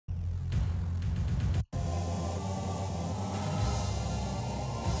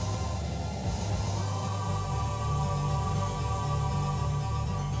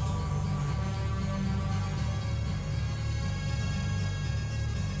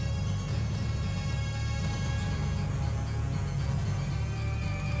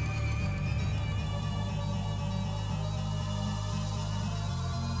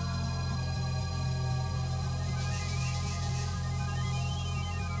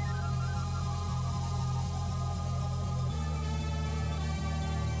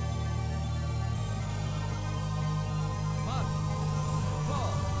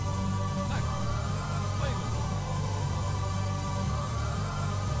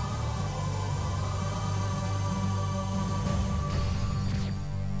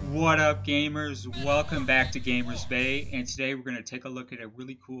What up, gamers? Welcome back to Gamers Bay, and today we're going to take a look at a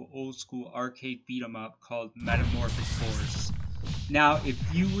really cool old school arcade beat 'em up called Metamorphic Force. Now, if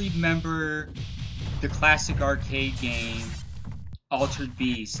you remember the classic arcade game Altered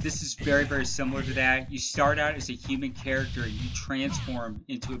Beast, this is very similar to that. You start out as a human character and you transform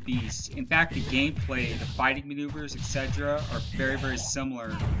into a beast. In fact, the gameplay, the fighting maneuvers, etc. are very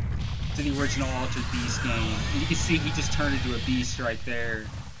similar to the original Altered Beast game. And you can see he just turned into a beast right there.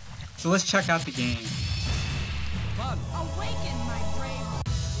 So let's check out the game. Awaken, my brave.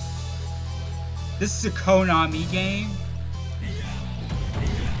 This is a Konami game.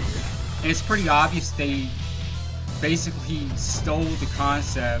 And it's pretty obvious they basically stole the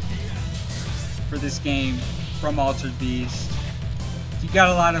concept for this game from Altered Beast. You got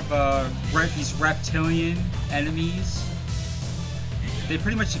a lot of these reptilian enemies. They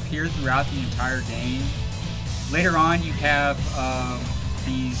pretty much appear throughout the entire game. Later on you have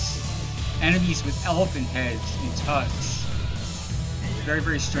these enemies with elephant heads and tusks.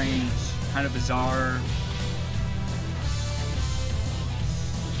 Very strange, kind of bizarre.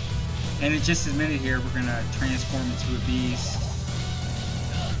 And in just a minute here, we're gonna transform into a beast.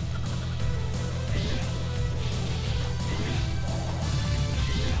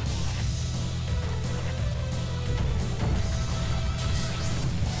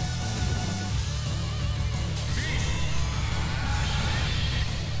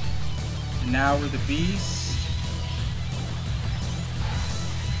 And now we're the beast.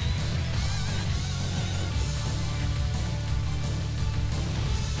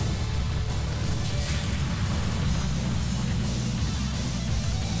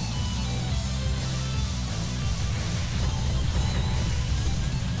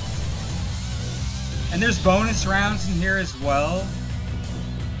 And there's bonus rounds in here as well.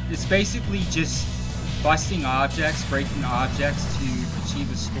 It's basically just busting objects, breaking objects to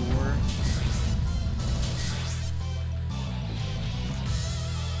achieve a score.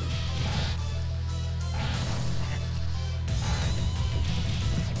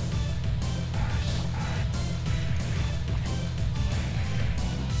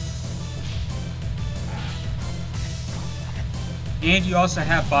 And you also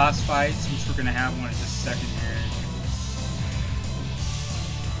have boss fights, which we're going to have one in just a second here.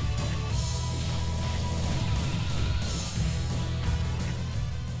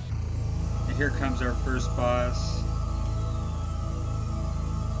 And here comes our first boss.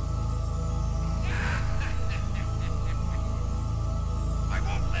 I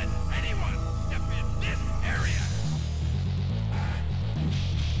won't let anyone step in this area.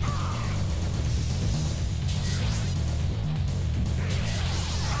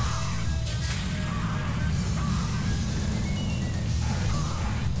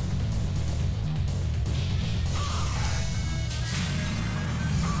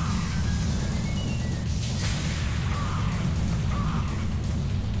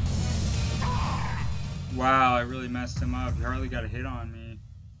 Wow, I really messed him up. He hardly got a hit on me.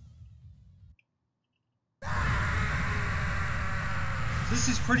 This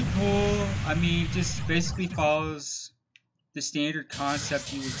is pretty cool. I mean, just basically follows the standard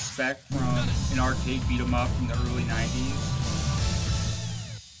concept you would expect from an arcade beat 'em up from the early 90s.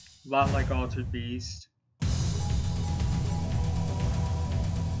 A lot like Altered Beast.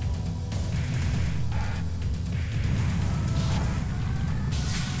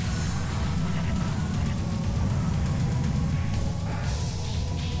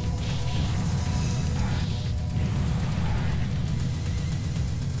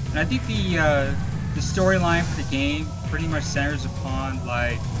 And I think the storyline for the game pretty much centers upon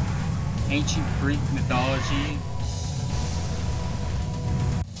like ancient Greek mythology.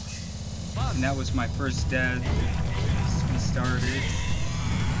 And that was my first death as we started.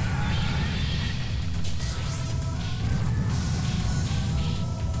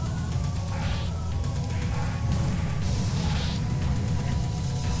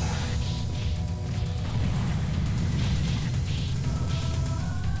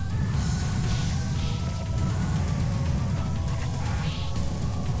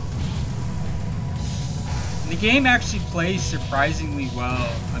 The game actually plays surprisingly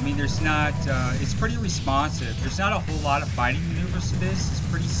well. I mean, there's not, it's pretty responsive. There's not a whole lot of fighting maneuvers to this. It's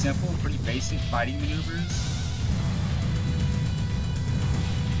pretty simple, pretty basic fighting maneuvers.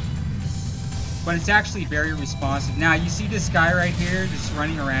 But it's actually very responsive. Now, you see this guy right here just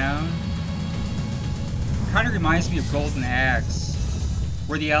running around? Kind of reminds me of Golden Axe,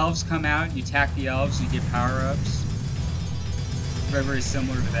 where the elves come out and you attack the elves and you get power-ups. Very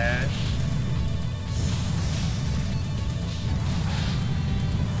similar to that.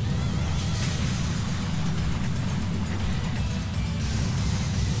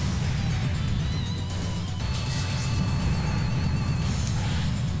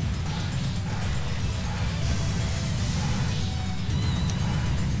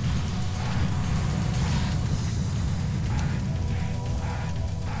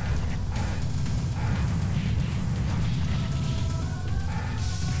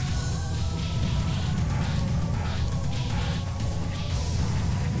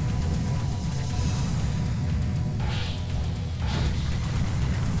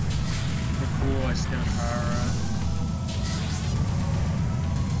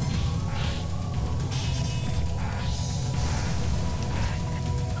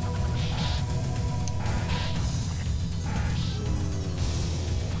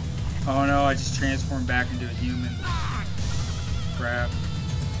 I just transformed back into a human. Crap.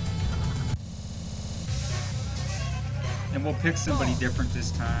 And we'll pick somebody different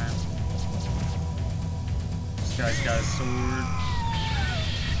this time. This guy's got a sword.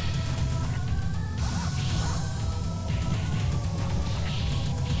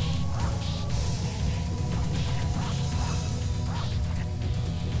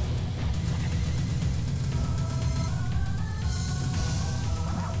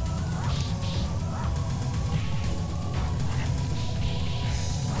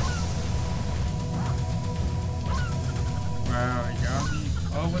 Wow, he got me.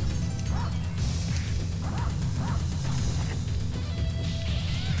 Oh, what the...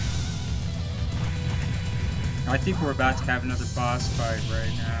 I think we're about to have another boss fight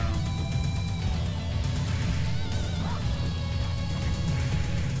right now.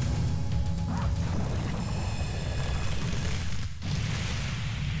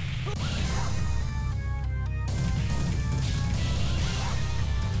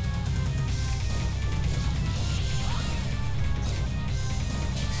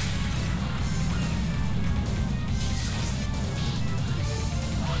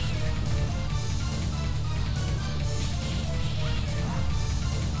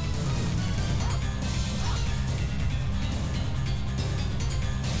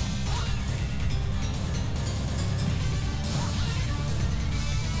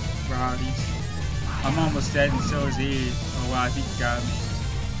 Wow, I'm almost dead and so is he. Oh wow, I think he got me.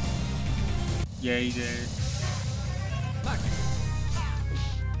 Yeah, he did.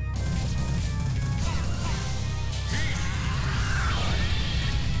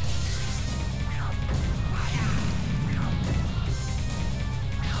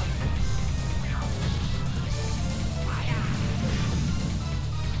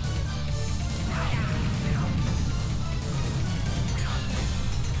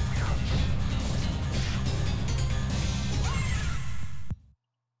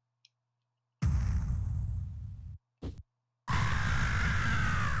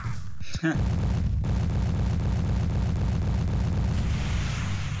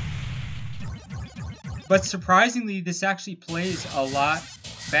 But surprisingly, this actually plays a lot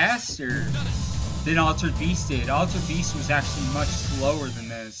faster than Altered Beast did. Altered Beast was actually much slower than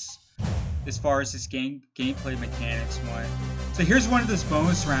this, as far as its gameplay mechanics went. So here's one of those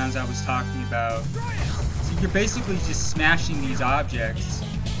bonus rounds I was talking about. So you're basically just smashing these objects.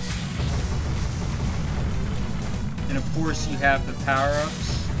 And of course you have the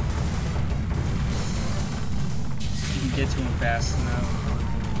power-ups. You can get to them fast enough.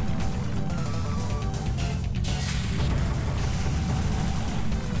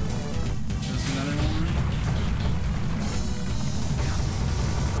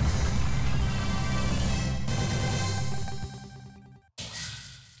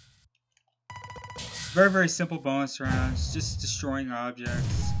 Very, very simple bonus rounds, just destroying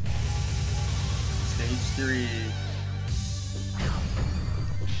objects. Stage 3.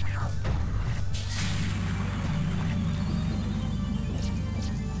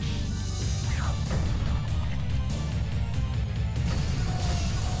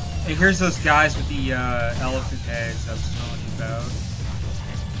 And here's those guys with the elephant heads I was telling you about.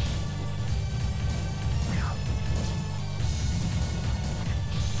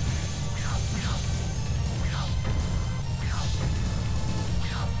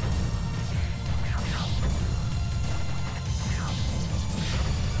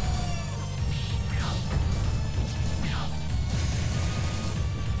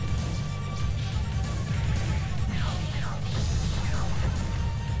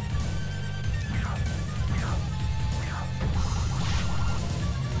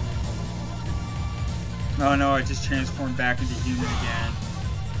 Oh no, I just transformed back into human again.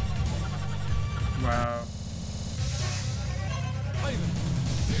 Wow.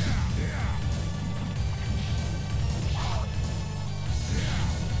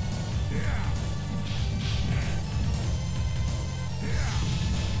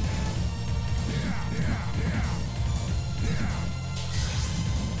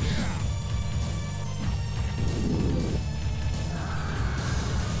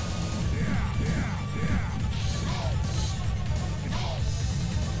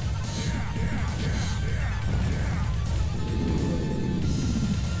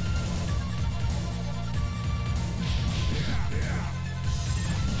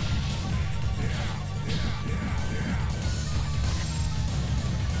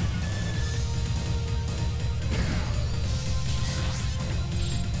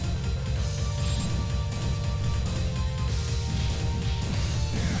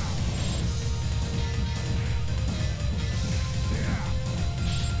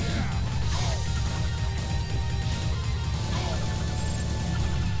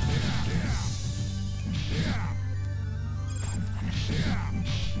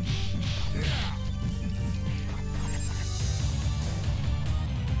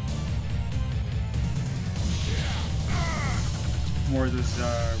 more of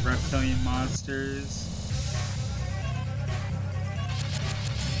those reptilian monsters.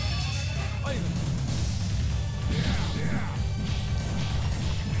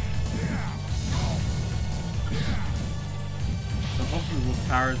 So hopefully we'll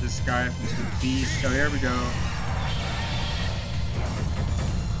power this guy up into a beast. Oh, here we go.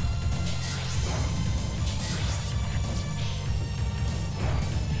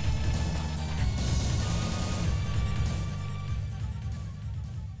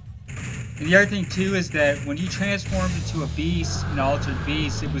 And the other thing too is that when you transformed into a beast, an altered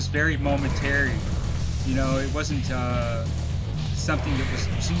beast, it was very momentary. You know, it wasn't something that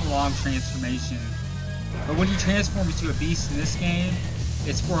was a long transformation. But when you transform into a beast in this game,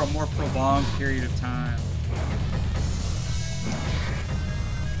 it's for a more prolonged period of time.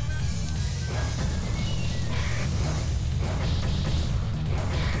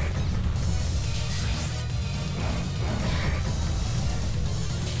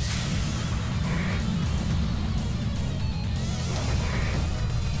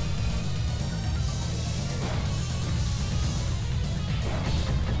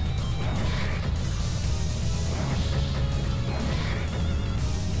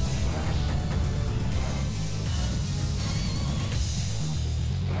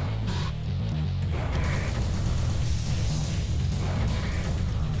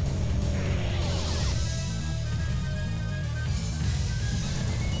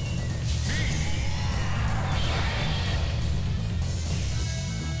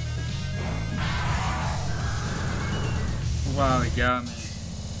 Wow, he got me.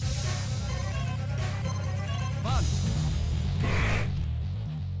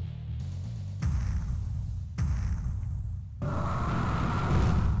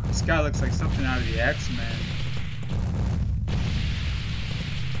 This guy looks like something out of the X-Men.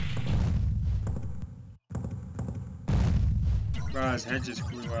 Wow, his head just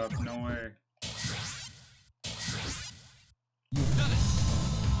blew up. No way. You've done it.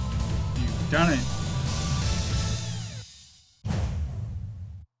 You've done it.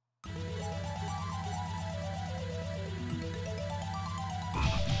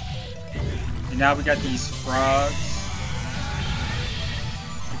 And now we got these frogs.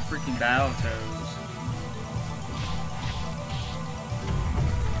 The freaking Battletoads.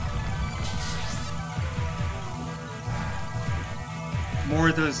 More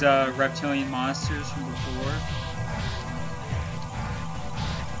of those reptilian monsters from before.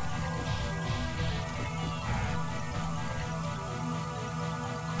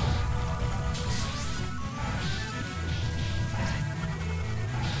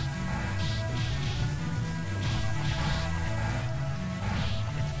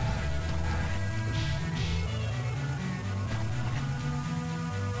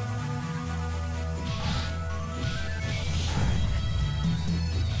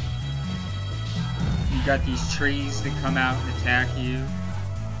 You got these trees that come out and attack you.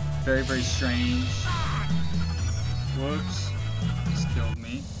 Very, very strange. Whoops. Just killed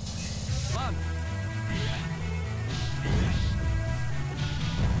me. Run.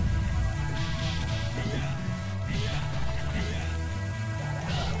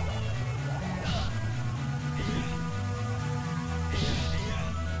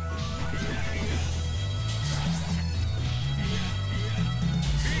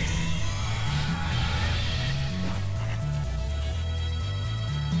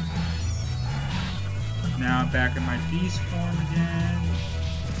 Now I'm back in my beast form again.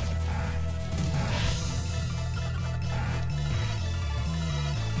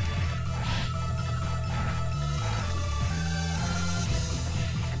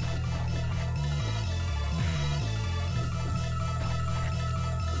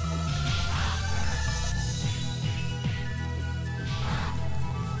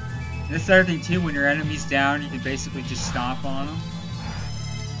 And that's the other thing too, when your enemy's down, you can basically just stomp on them.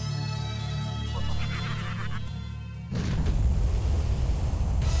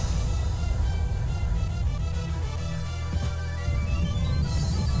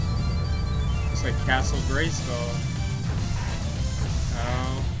 Like Castle Grayskull.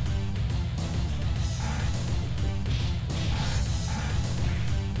 Oh.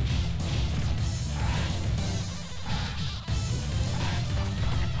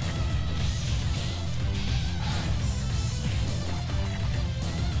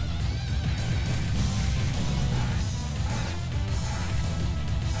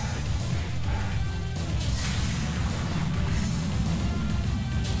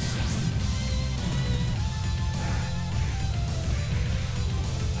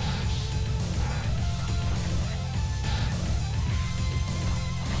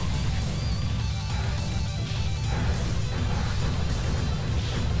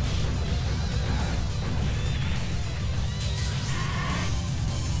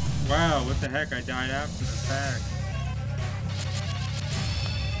 Wow, what the heck? I died after the fact.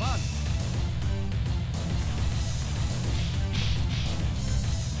 Fun.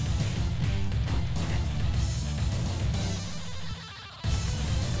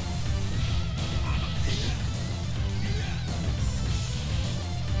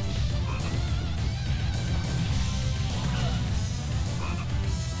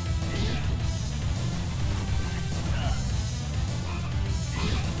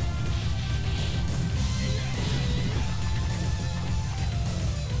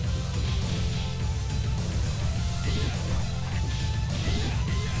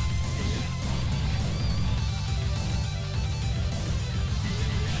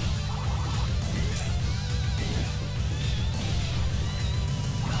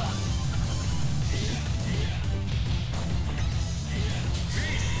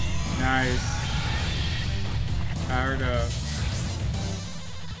 Nice. Powered up.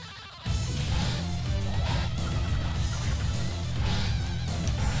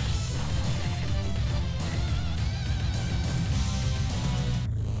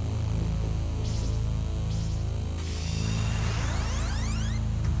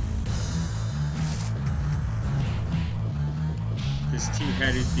 This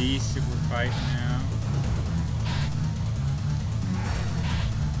two-headed beast that we're fighting now.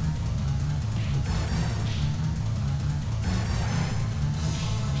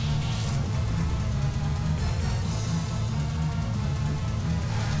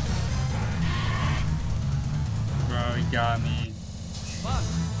 Bro, he got me. Fun.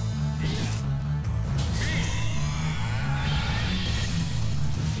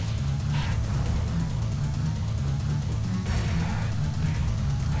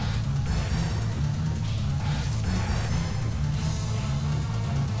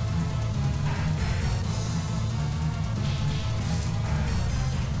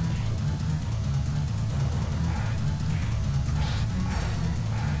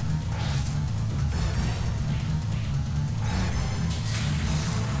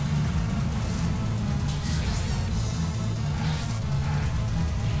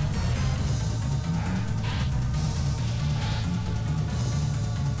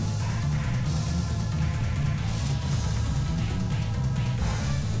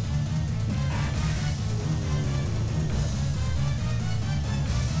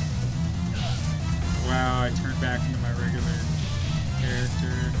 Wow, I turned back into my regular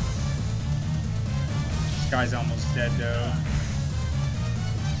character. This guy's almost dead though.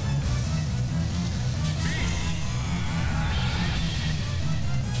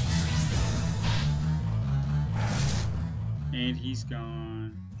 And he's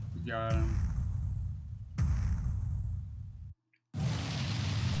gone. We got him.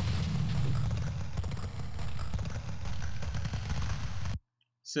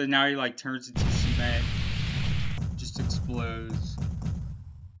 So now he like turns into cement. Just explodes.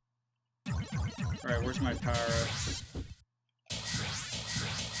 Alright, where's my power up?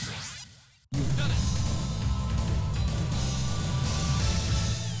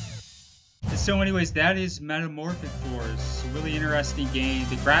 So anyways, that is Metamorphic Force. Really interesting game.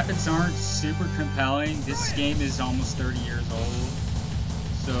 The graphics aren't super compelling. This game is almost 30 years old.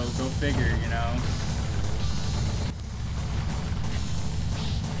 So go figure, you know.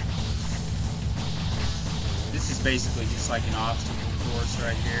 This is basically just like an obstacle course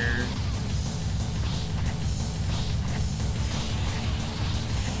right here.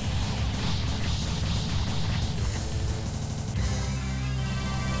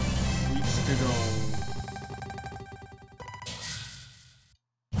 Reach the goal.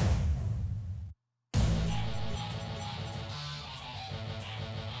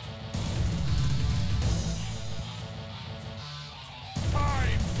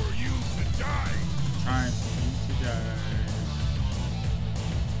 Time for you to die. Time for you to die.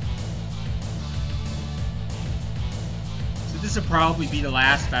 So this will probably be the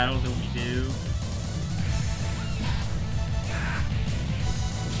last battle that we do.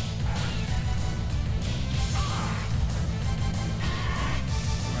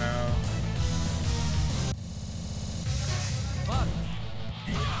 Well, Fun.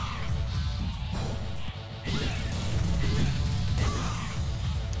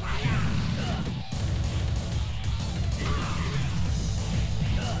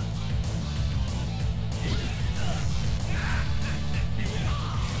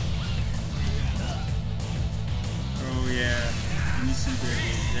 oh yeah. Give me some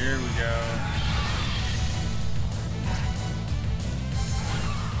goodies. There we go.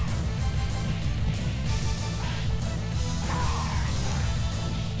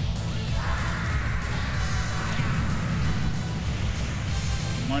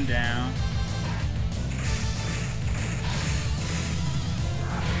 on down.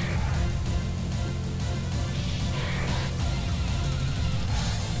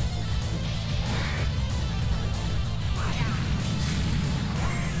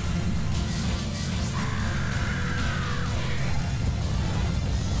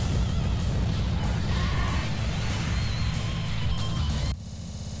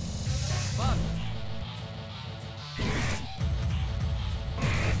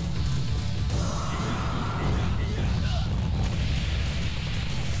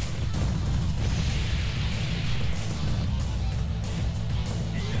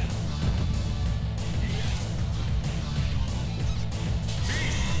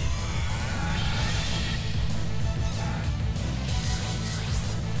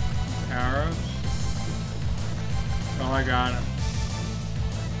 Arrow. Oh, I got him.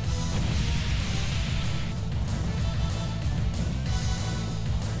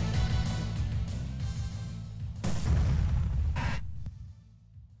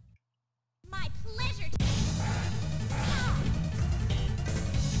 My pleasure.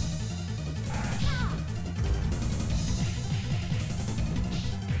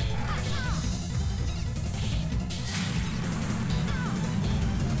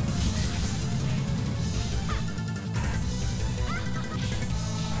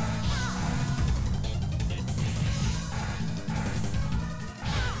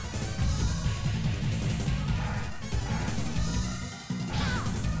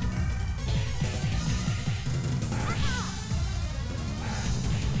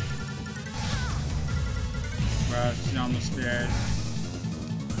 Wow, she's almost dead.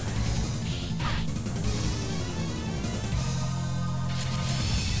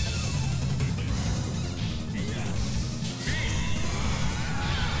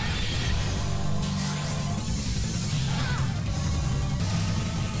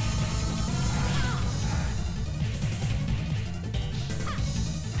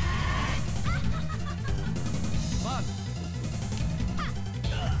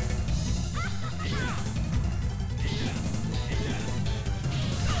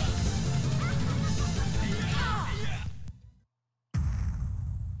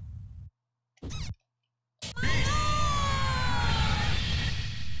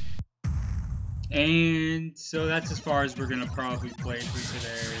 And so that's as far as we're gonna probably play for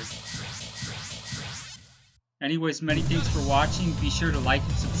today. Anyways, many thanks for watching. Be sure to like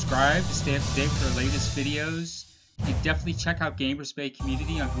and subscribe to stay up to date with our latest videos. And definitely check out Gamers Bay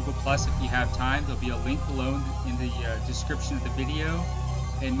Community on Google Plus if you have time. There'll be a link below in the description of the video.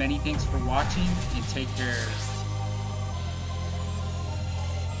 And many thanks for watching, and take care.